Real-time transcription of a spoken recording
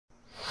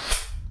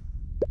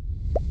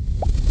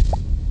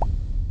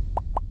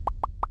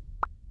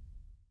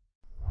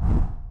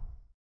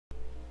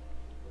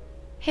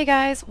Hey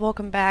guys,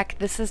 welcome back.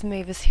 This is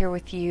Mavis here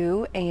with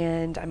you,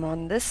 and I'm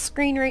on this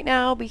screen right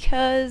now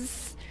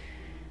because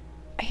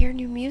I hear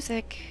new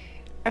music.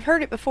 I've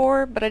heard it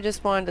before, but I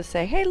just wanted to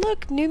say, hey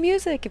look, new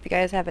music. If you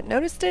guys haven't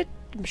noticed it,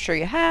 I'm sure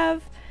you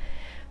have.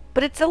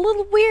 But it's a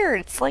little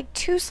weird. It's like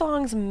two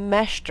songs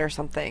meshed or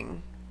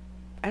something.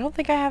 I don't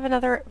think I have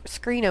another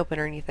screen open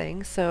or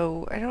anything,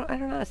 so I don't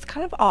know. It's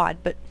kind of odd,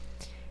 but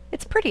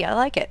it's pretty. I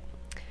like it.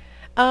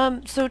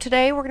 So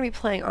today we're going to be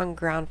playing on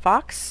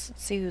Groundfox.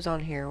 Let's see who's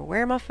on here.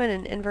 Weremuffin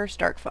and Inverse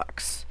Dark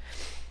Fox.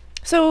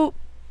 So,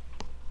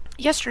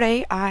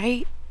 yesterday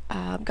I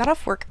got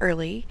off work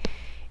early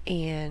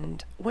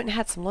and went and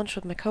had some lunch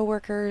with my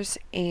coworkers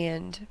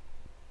and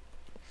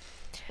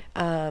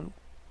came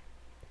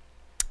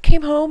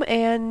home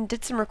and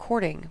did some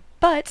recording.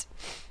 But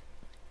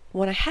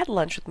when I had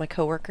lunch with my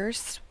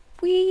coworkers,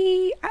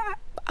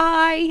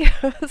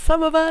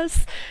 some of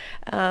us,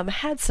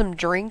 had some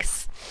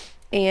drinks.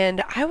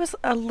 And I was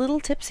a little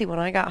tipsy when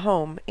I got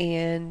home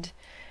and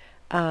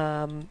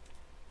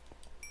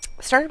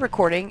started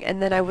recording,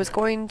 and then I was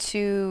going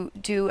to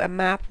do a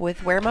map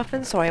with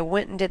Weremuffin, so I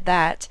went and did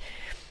that.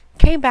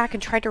 Came back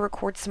and tried to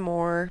record some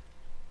more.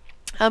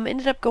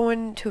 Ended up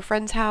going to a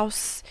friend's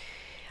house.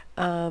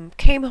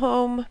 Came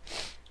home,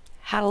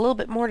 had a little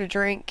bit more to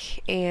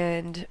drink,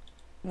 and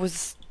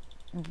was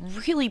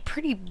really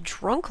pretty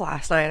drunk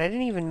last night. I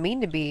didn't even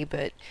mean to be,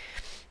 but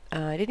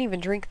I didn't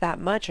even drink that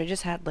much. I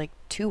just had like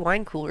 2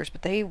 wine coolers,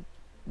 but they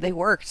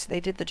worked. They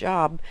did the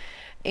job.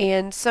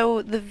 And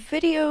so the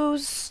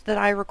videos that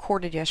I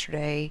recorded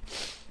yesterday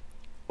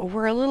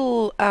were a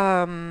little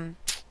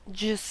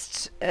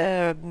just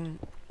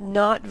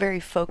not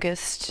very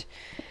focused.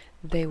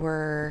 They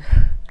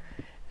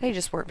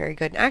just weren't very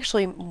good. And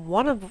actually,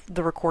 one of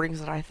the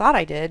recordings that I thought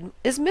I did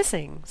is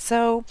missing.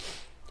 So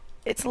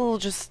it's a little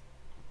just,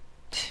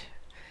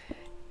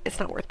 it's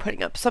not worth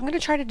putting up. So I'm going to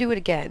try to do it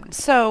again.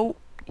 So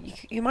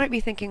you might be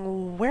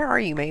thinking, where are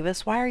you,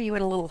 Mavis? Why are you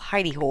in a little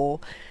hidey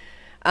hole?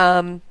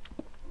 And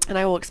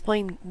I will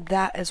explain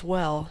that as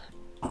well.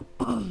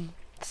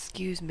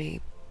 Excuse me.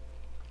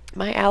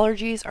 My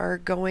allergies are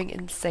going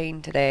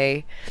insane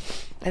today.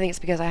 I think it's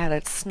because I had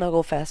a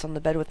snuggle fest on the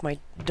bed with my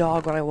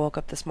dog when I woke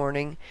up this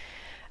morning.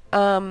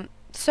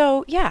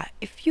 So yeah,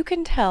 if you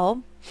can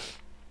tell,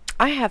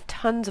 I have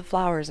tons of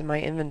flowers in my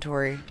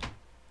inventory.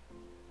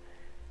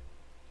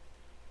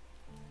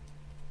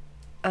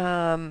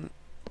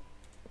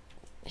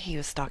 He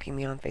was stalking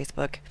me on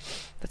Facebook.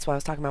 That's why I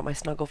was talking about my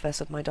snuggle fest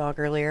with my dog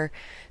earlier.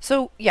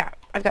 So, yeah,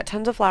 I've got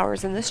tons of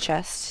flowers in this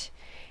chest.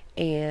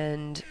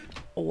 And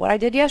what I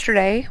did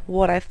yesterday,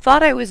 what I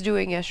thought I was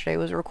doing yesterday,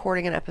 was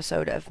recording an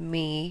episode of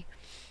me.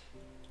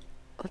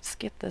 Let's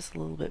get this a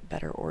little bit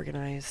better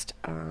organized.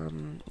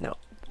 No,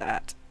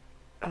 that.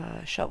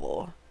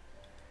 Shovel.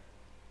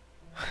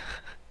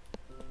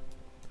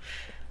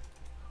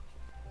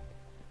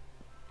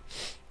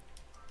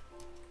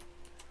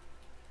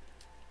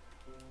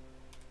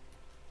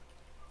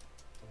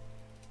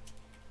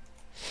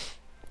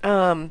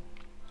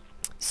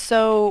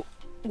 So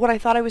what I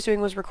thought I was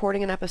doing was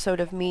recording an episode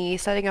of me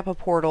setting up a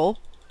portal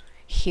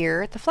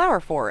here at the flower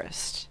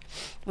forest.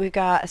 We've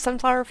got a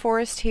sunflower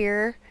forest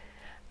here,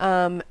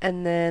 and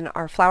then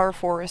our flower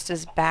forest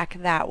is back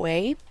that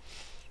way.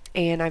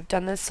 And I've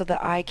done this so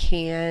that I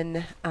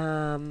can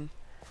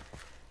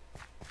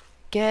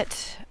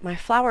get my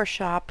flower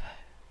shop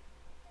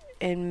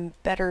in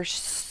better,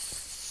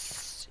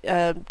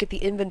 get the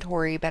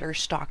inventory better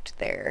stocked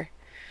there.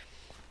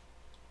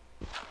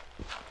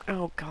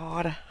 Oh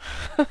God.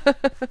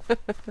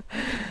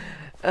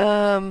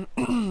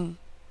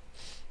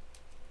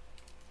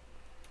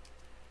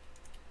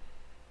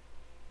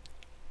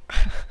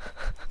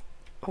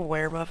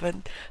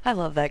 Weremuffin. I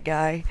love that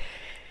guy.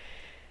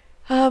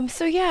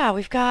 So yeah,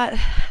 we've got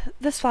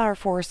this flower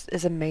forest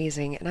is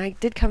amazing, and I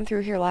did come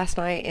through here last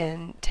night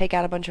and take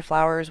out a bunch of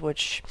flowers,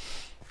 which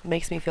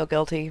makes me feel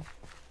guilty.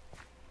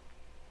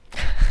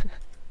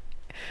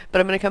 But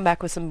I'm going to come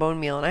back with some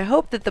bone meal, and I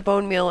hope that the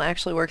bone meal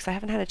actually works. I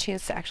haven't had a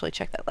chance to actually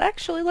check that.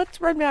 Actually,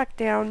 let's run back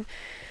down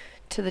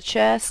to the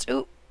chest.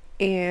 Ooh,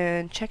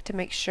 and check to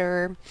make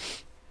sure.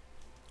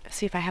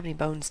 See if I have any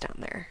bones down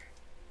there.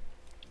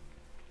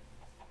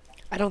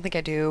 I don't think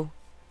I do.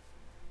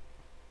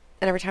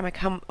 And every time I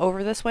come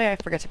over this way, I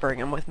forget to bring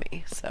them with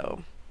me,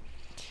 so.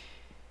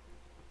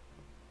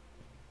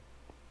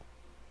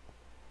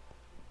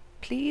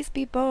 Please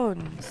be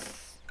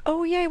bones.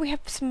 Oh, yay, we have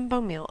some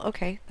bone meal.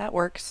 Okay, that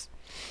works.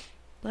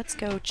 Let's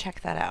go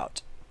check that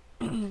out.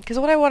 Because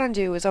what I want to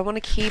do is I want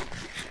to keep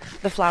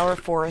the flower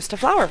forest a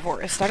flower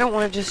forest. I don't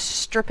want to just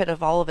strip it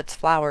of all of its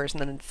flowers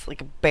and then it's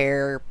like a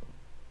bare,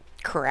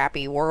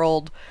 crappy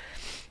world.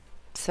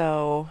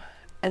 So,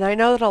 and I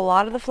know that a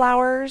lot of the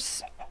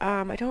flowers,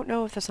 I don't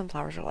know if the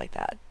sunflowers are like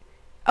that.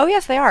 Oh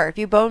yes, they are. If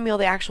you bone meal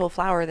the actual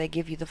flower, they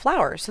give you the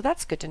flowers. So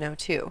that's good to know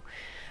too.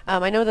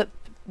 I know that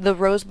the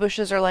rose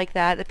bushes are like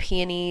that, the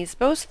peonies,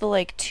 most of the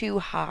like too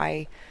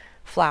high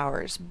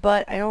flowers,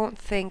 but I don't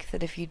think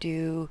that if you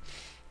do,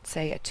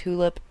 say, a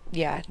tulip,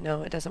 yeah,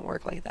 no, it doesn't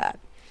work like that.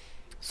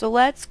 So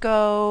let's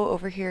go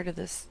over here to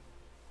this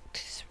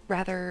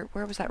rather,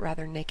 where was that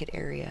rather naked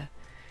area?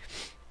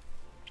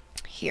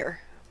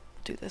 Here.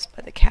 Do this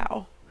by the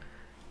cow.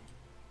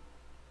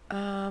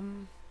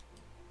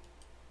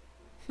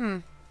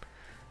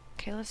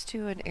 Okay, let's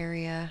do an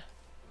area.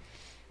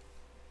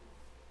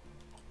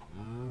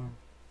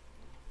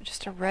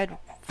 Just a red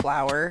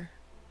flower.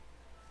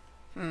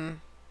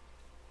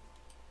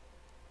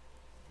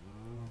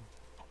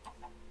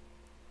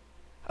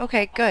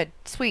 Okay, good.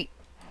 Sweet.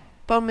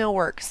 Bone meal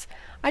works.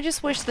 I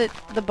just wish that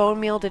the bone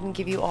meal didn't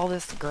give you all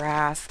this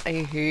grass.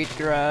 I hate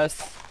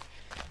grass.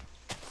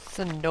 It's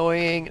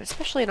annoying,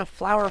 especially in a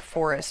flower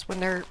forest when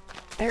there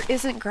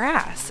isn't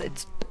grass.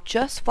 It's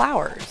just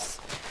flowers.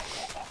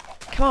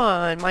 Come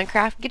on,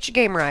 Minecraft, get your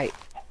game right.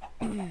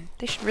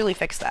 They should really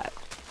fix that.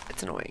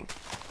 It's annoying.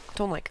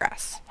 Don't like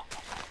grass.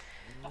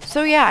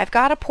 So yeah, I've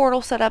got a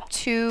portal set up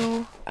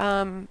to,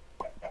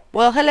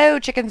 well, hello,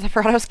 chickens. I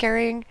forgot I was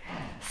carrying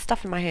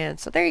stuff in my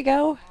hand. So there you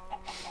go.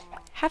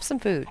 Have some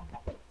food.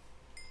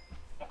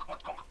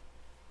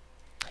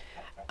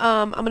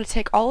 I'm going to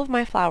take all of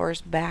my flowers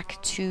back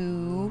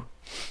to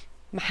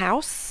my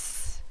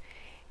house,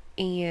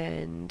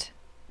 and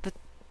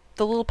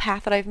the little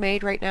path that I've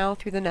made right now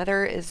through the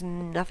nether is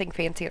nothing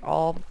fancy at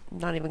all. I'm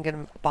not even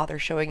going to bother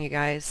showing you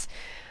guys.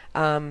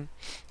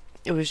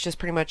 It was just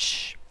pretty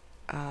much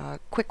a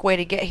quick way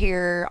to get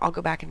here. I'll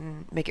go back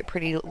and make it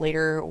pretty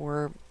later,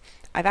 or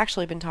I've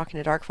actually been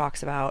talking to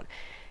Groundfox about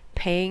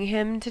paying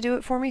him to do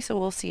it for me, so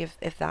we'll see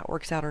if that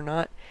works out or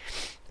not.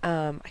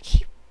 I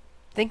keep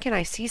thinking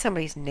I see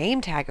somebody's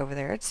name tag over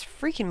there. It's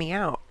freaking me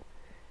out.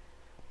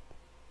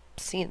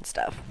 Seeing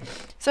stuff.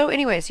 So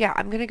anyways, yeah,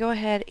 I'm gonna go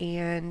ahead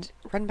and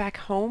run back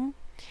home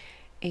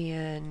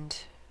and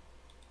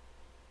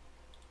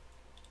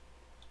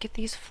get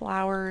these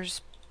flowers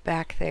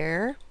back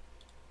there.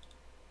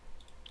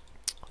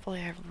 Hopefully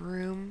I have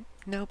room.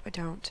 Nope, I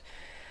don't.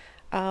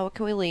 What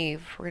can we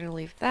leave? We're gonna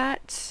leave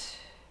that.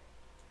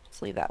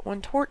 Let's leave that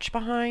one torch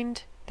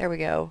behind. There we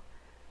go.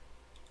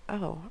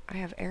 Oh, I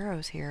have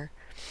arrows here.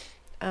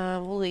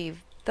 We'll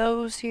leave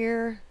those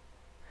here.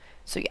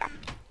 So yeah,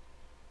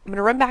 I'm going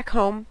to run back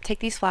home, take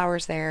these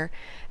flowers there,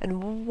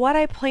 and what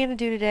I plan to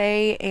do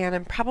today, and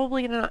I'm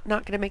probably not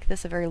going to make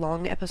this a very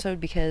long episode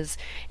because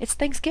it's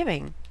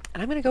Thanksgiving,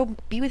 and I'm going to go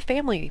be with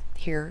family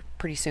here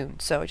pretty soon,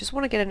 so I just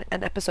want to get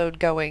an episode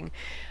going.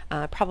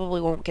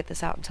 Probably won't get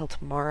this out until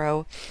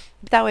tomorrow,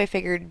 but that way I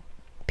figured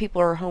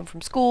people are home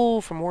from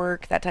school, from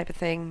work, that type of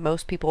thing,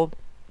 most people,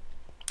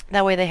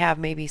 that way they have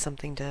maybe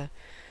something to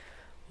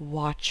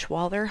watch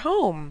while they're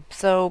home.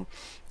 So,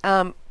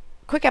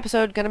 quick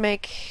episode, gonna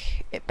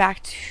make it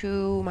back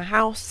to my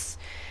house,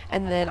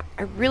 and then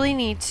I really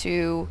need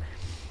to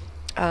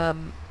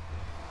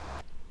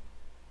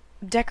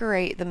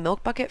decorate the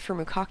milk bucket for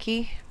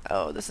Mookake.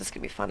 Oh, this is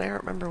gonna be fun. I don't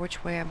remember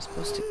which way I'm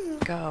supposed to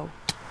go.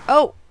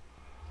 Oh!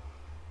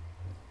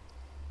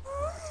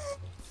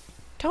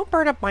 Don't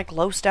burn up my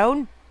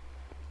glowstone!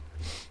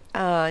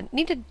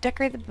 Need to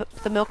decorate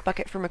the milk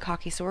bucket for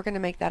Mookake, so we're going to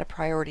make that a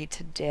priority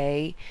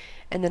today.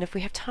 And then if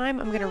we have time,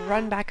 I'm going to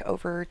run back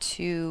over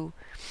to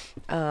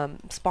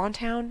Spawn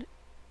Town.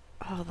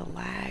 Oh, the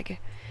lag.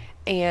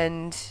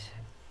 And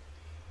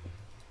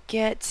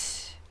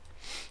get...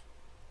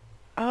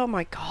 Oh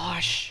my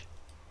gosh.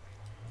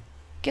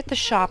 Get the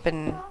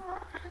shopping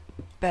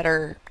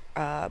better,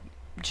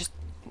 just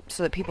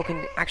so that people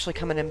can actually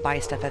come in and buy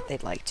stuff if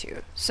they'd like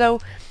to. So,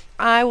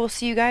 I will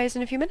see you guys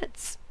in a few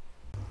minutes.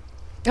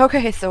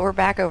 Okay, so we're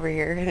back over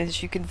here, and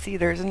as you can see,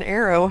 there's an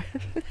arrow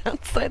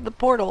outside the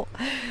portal.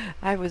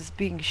 I was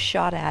being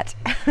shot at.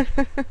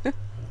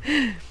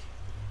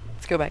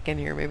 Let's go back in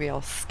here. Maybe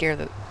I'll scare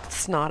the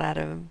snot out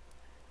of him.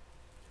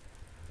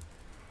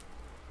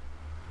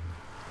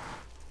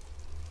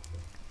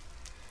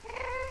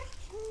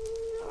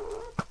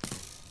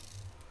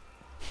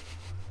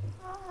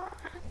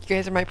 You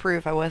guys are my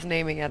proof. I wasn't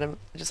aiming at him.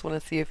 I just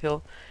want to see if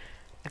he'll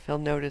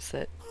notice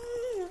it.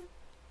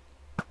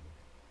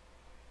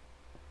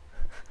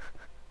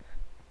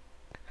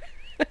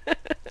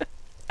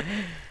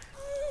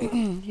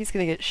 He's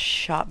gonna get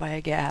shot by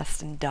a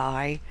ghast and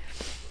die.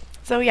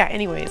 So yeah,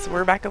 anyways,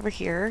 we're back over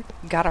here.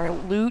 Got our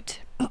loot.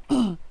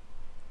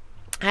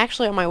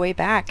 Actually, on my way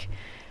back,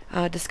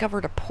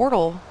 discovered a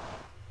portal.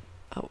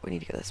 Oh, we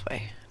need to go this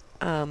way.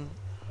 I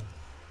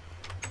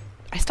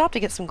stopped to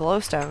get some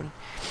glowstone,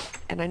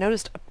 and I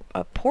noticed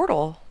a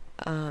portal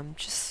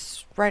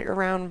just right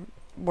around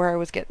where I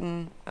was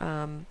getting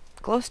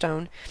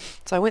glowstone.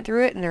 So I went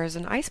through it, and there was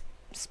an ice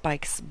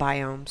spikes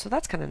biome, so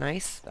that's kind of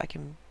nice. I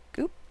can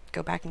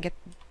go back and get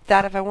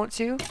that if I want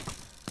to.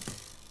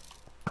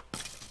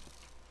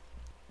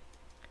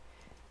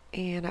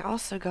 And I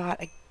also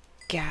got a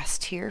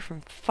ghast here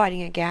from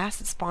fighting a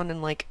ghast. It spawned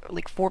in like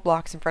 4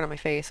 blocks in front of my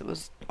face. It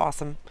was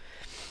awesome.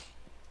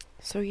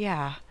 So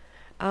yeah,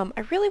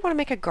 I really want to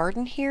make a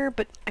garden here,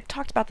 but I've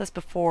talked about this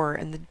before,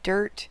 and the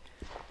dirt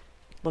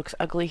looks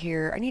ugly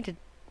here. I need to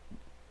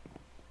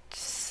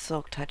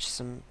silk touch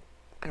some,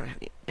 I don't have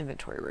any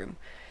inventory room,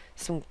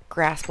 some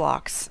grass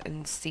blocks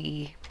and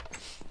see.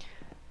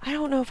 I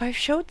don't know if I've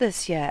showed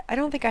this yet. I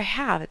don't think I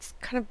have. It's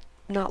kind of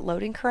not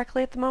loading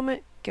correctly at the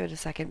moment. Give it a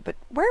second. But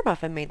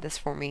Weremuffin made this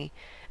for me,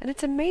 and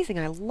it's amazing.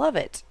 I love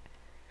it.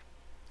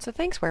 So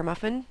thanks,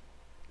 Weremuffin.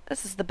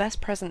 This is the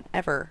best present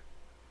ever.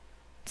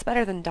 It's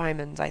better than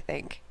diamonds, I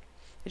think.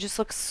 It just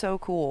looks so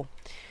cool.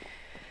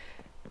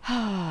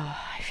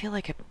 I feel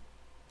like I'm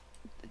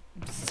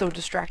so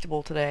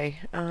distractible today.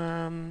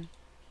 Oh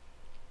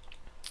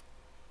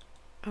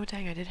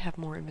dang, I did have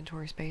more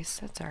inventory space.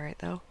 That's alright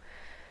though.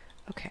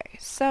 Okay,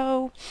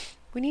 so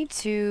we need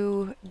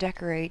to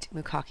decorate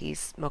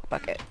Mookake's milk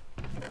bucket.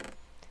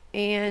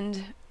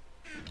 And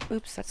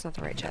oops, that's not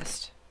the right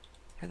chest.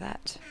 Or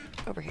that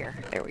over here.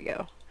 There we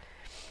go.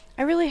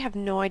 I really have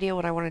no idea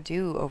what I want to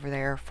do over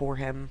there for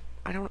him.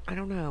 I don't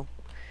know.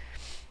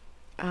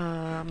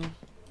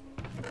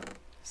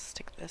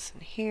 Stick this in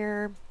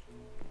here.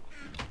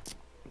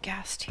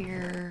 Gas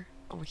tier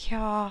over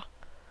here.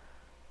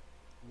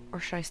 Or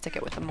should I stick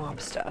it with the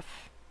mob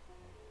stuff?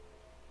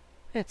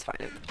 It's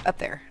fine. Up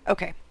there.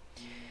 Okay.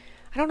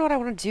 I don't know what I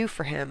want to do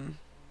for him.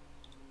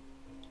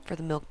 For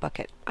the milk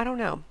bucket. I don't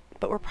know.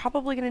 But we're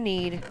probably going to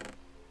need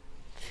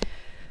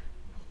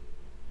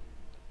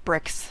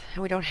bricks,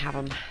 and we don't have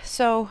them.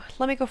 So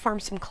let me go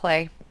farm some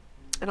clay,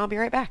 and I'll be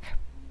right back.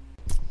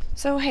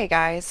 So hey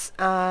guys,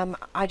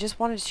 I just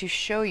wanted to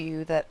show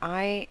you that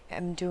I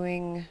am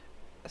doing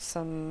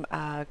some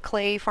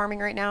clay farming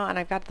right now, and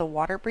I've got the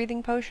water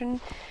breathing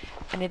potion,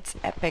 and it's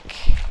epic.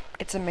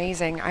 It's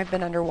amazing. I've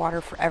been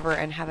underwater forever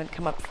and haven't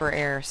come up for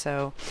air,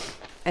 so,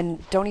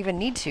 and don't even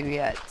need to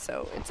yet,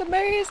 so it's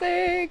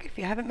amazing. If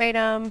you haven't made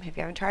them, if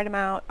you haven't tried them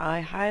out,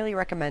 I highly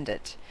recommend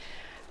it.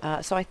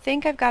 So I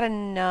think I've got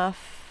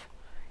enough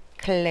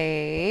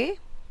clay.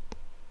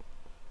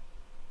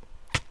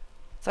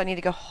 So I need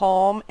to go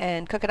home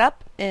and cook it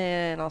up,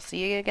 and I'll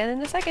see you again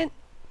in a second.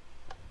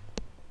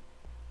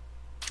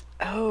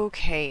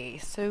 Okay,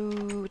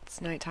 so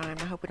it's nighttime.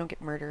 I hope we don't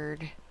get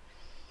murdered.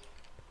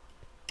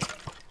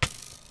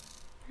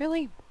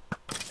 Really?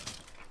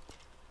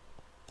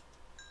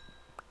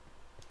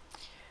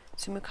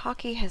 So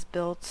Mookake has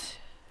built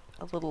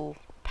a little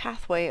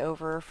pathway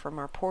over from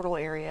our portal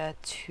area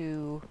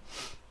to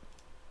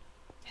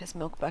his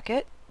milk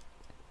bucket.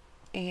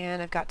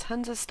 And I've got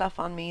tons of stuff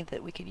on me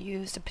that we could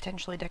use to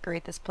potentially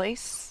decorate this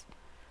place.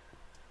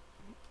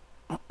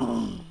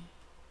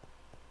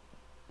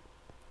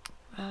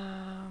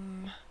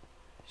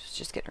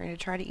 Just getting ready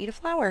to try to eat a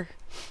flower.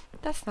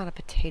 That's not a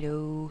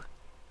potato.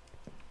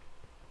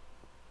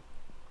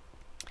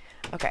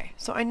 Okay,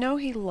 so I know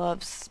he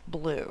loves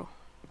blue.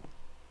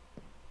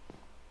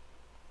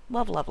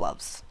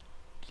 Loves.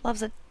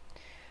 Loves it.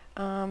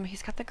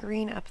 He's got the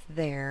green up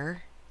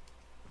there.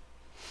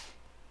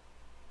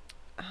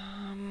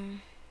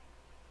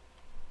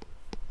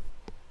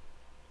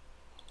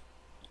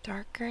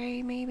 Dark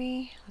gray,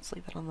 maybe? Let's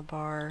leave that on the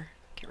bar.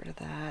 Get rid of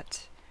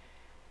that.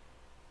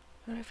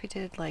 What if we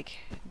did, like,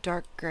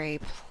 dark gray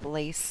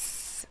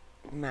place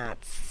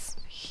mats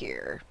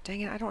here?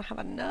 Dang it, I don't have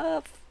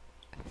enough!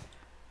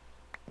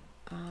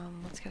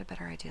 Let's get a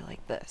better idea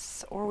like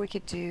this. Or we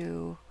could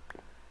do,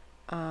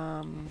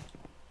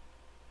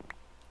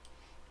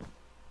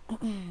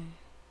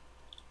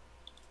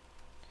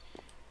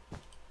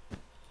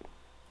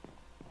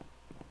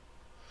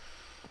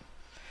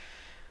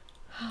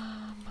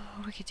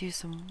 we could do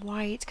some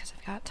white, because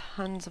I've got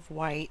tons of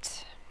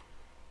white.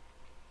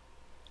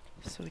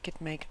 So we could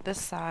make this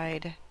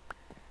side,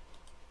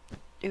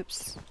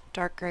 oops,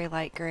 dark gray,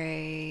 light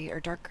gray,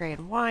 or dark gray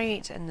and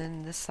white, and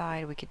then this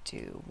side we could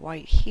do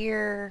white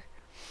here,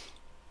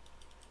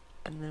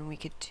 and then we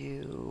could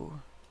do,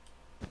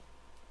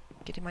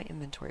 get in my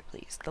inventory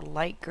please, the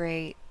light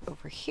gray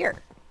over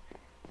here.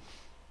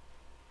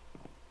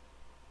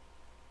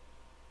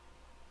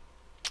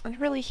 And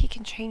really, he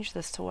can change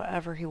this to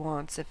whatever he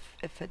wants.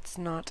 If it's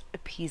not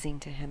appeasing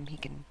to him, he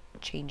can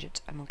change it.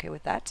 I'm okay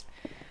with that.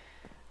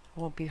 I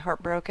won't be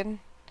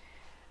heartbroken.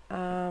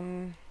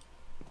 I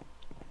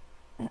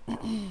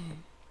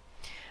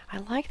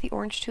like the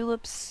orange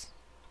tulips.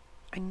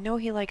 I know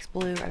he likes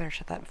blue. I better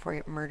shut that before I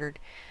get murdered.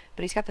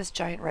 But he's got this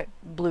giant red,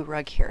 blue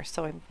rug here,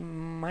 so I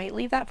might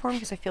leave that for him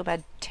because I feel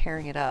bad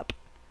tearing it up.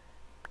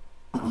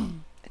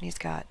 And he's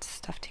got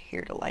stuff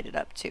here to light it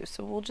up too,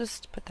 so we'll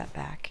just put that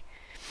back.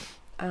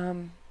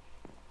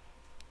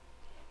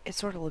 It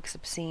sort of looks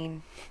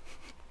obscene.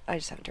 I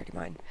just have a dirty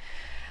mind.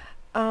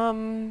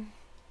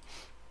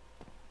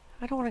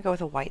 I don't want to go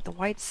with a white. The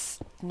white's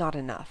not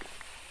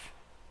enough.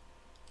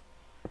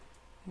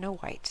 No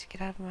white.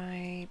 Get out of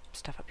my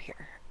stuff up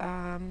here.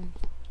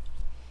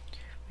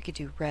 We could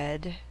do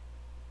red.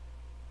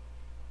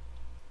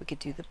 We could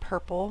do the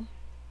purple.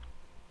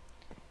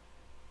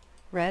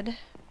 Red.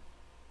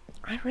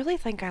 I really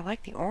think I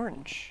like the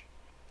orange.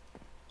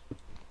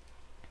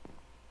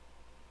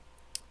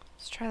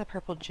 Let's try the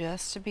purple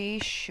just to be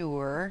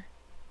sure.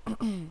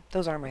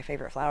 Those are my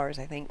favorite flowers,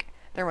 I think.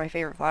 They're my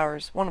favorite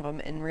flowers, one of them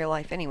in real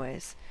life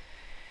anyways.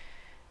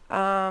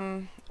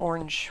 Orange.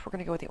 We're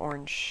gonna go with the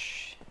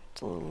orange.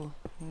 It's a little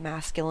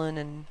masculine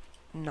and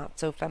not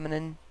so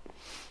feminine.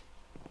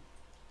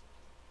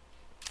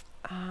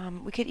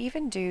 We could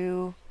even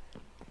do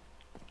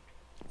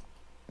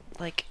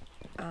like,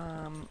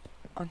 on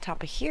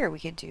top of here we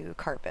could do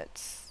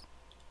carpets.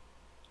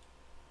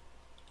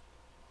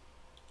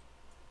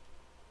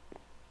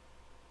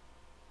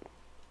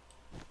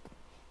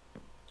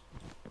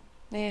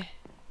 I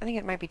think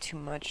it might be too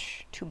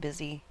much, too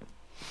busy.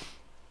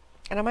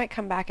 And I might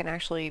come back and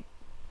actually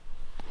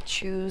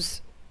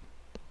choose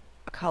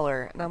a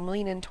color, and I'm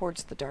leaning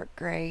towards the dark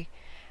gray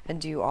and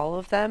do all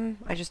of them.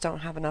 I just don't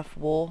have enough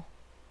wool.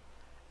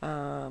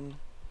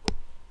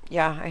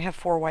 Yeah, I have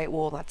 4 white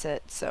wool, that's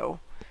it, so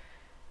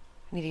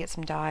I need to get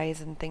some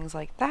dyes and things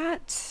like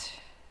that.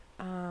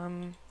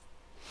 I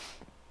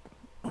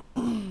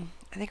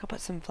think I'll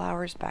put some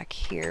flowers back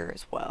here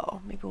as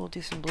well. Maybe we'll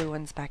do some blue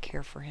ones back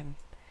here for him.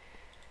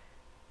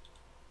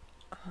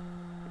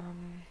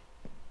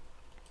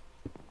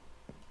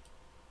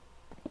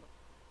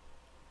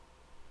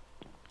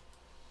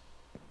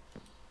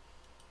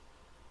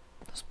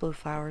 Those blue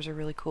flowers are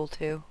really cool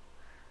too.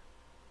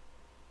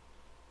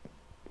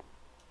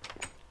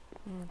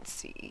 Let's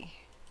see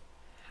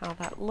how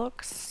that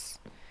looks.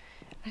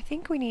 I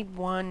think we need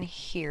one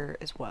here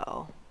as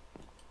well.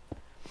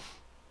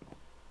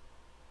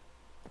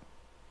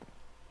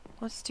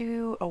 Let's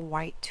do a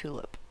white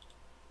tulip.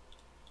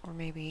 Or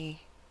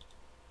maybe...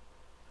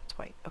 That's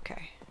white,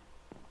 okay.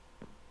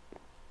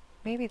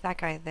 Maybe that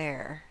guy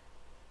there.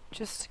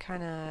 Just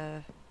kind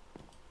of...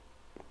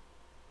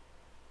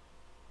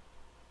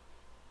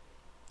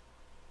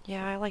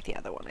 Yeah, I like the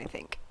other one, I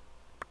think.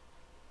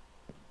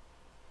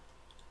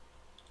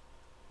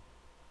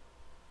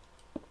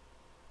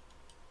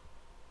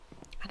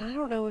 And I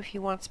don't know if he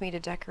wants me to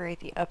decorate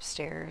the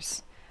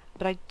upstairs,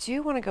 but I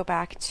do want to go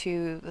back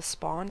to the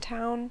spawn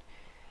town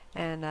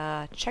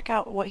and check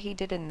out what he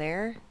did in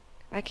there.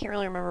 I can't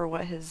really remember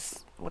what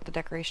the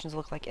decorations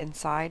look like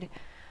inside.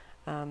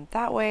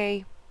 That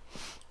way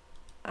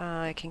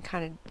I can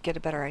kind of get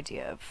a better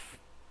idea of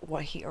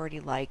what he already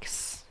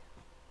likes.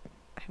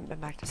 I haven't been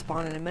back to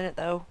spawn in a minute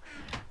though.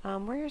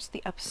 Where's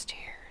the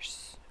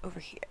upstairs? Over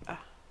here.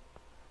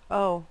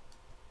 Oh.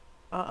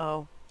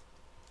 Uh-oh.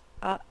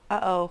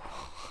 Uh-oh.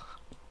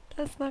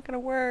 That's not gonna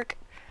work.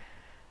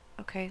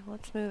 Okay,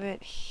 let's move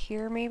it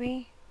here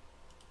maybe.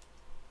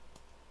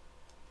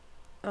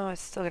 Oh,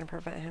 it's still gonna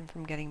prevent him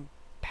from getting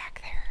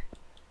back there.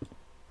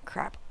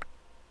 Crap.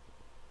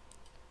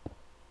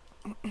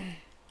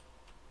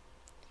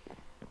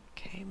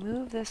 Okay,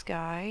 move this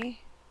guy.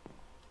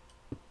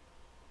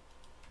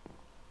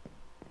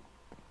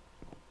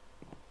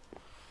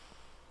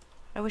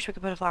 I wish we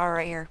could put a flower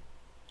right here.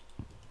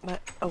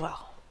 But, oh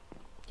well.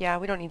 Yeah,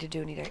 we don't need to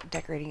do any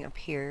decorating up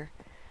here.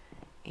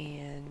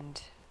 And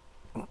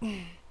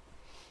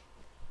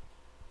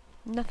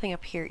nothing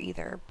up here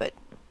either. But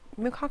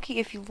Mookake,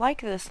 if you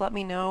like this, let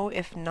me know.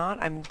 If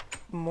not, I'm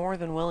more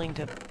than willing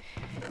to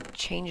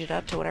change it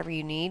up to whatever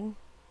you need.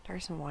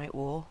 There's some white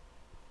wool.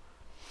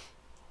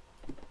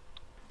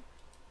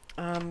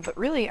 But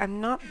really,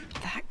 I'm not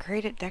that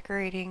great at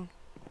decorating.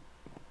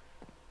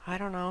 I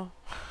don't know.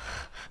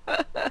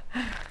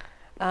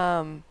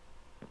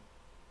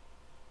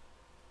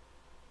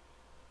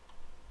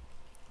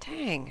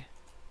 Dang.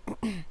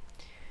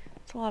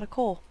 It's a lot of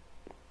coal.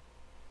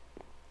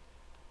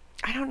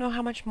 I don't know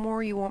how much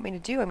more you want me to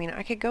do. I mean,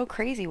 I could go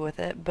crazy with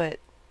it, but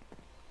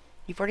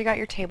you've already got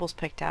your tables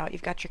picked out.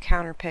 You've got your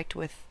counter picked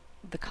with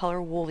the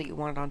color wool that you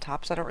wanted on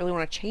top, so I don't really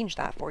want to change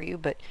that for you,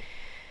 but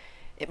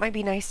it might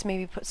be nice to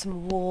maybe put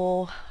some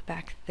wool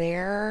back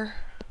there.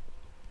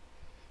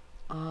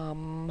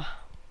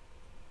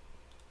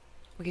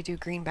 We could do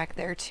green back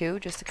there too,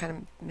 just to kind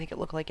of make it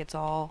look like it's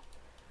all...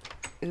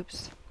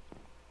 Oops.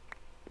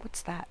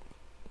 What's that?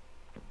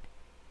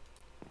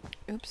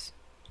 Oops.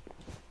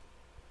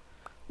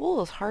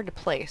 Wool is hard to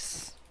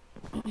place.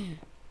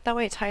 That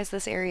way it ties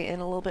this area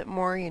in a little bit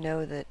more, you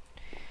know, that...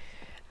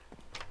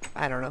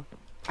 I don't know.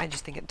 I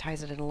just think it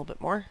ties it in a little bit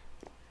more.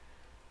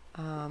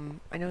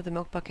 I know the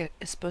milk bucket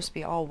is supposed to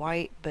be all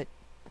white, but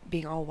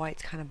being all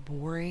white's kind of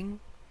boring.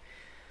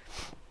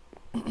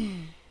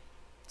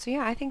 So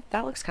yeah, I think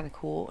that looks kind of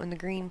cool, and the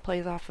green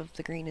plays off of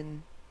the green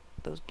in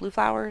those blue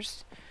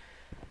flowers.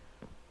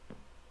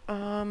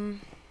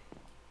 I'm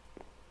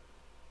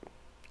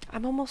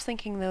almost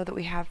thinking though that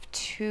we have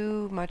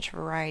too much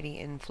variety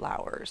in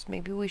flowers.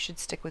 Maybe we should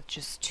stick with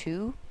just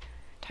 2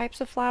 types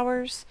of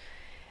flowers.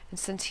 And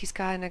since he's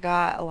kind of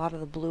got a lot of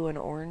the blue and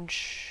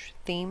orange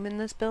theme in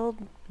this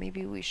build,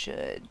 maybe we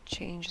should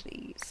change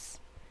these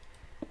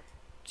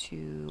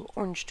to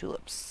orange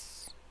tulips.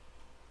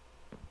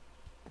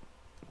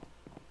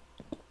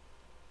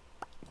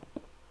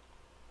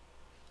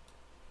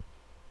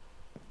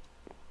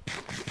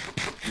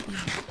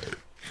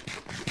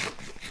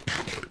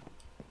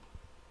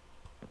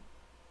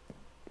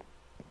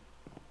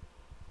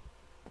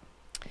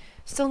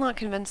 Still not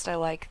convinced I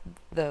like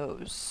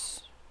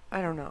those.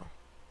 I don't know.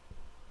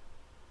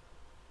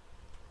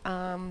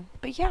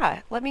 But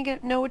yeah, let me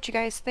know what you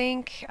guys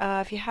think.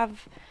 If you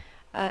have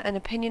an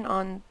opinion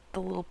on the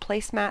little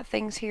placemat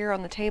things here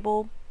on the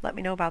table, let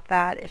me know about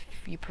that. If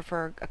you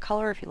prefer a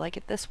color, if you like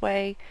it this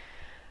way,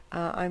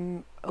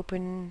 I'm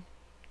open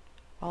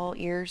all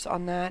ears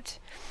on that.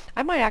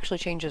 I might actually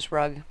change this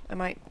rug.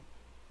 I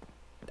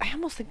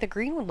almost think the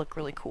green would look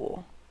really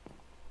cool.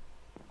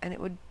 And it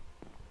would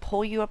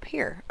pull you up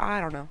here. I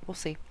don't know. We'll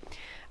see.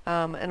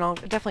 And I'll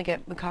definitely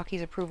get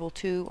Mookake's approval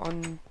too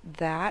on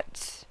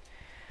that.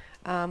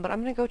 But I'm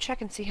going to go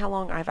check and see how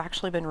long I've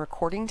actually been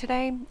recording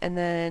today. And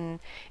then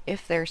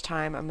if there's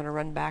time, I'm going to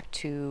run back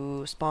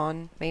to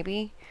spawn,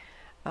 maybe.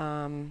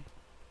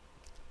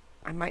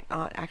 I might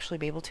not actually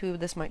be able to.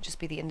 This might just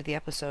be the end of the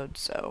episode.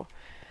 So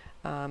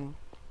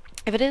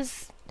if it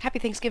is, happy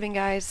Thanksgiving,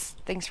 guys.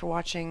 Thanks for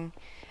watching.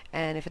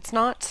 And if it's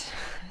not,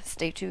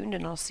 stay tuned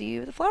and I'll see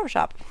you at the flower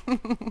shop.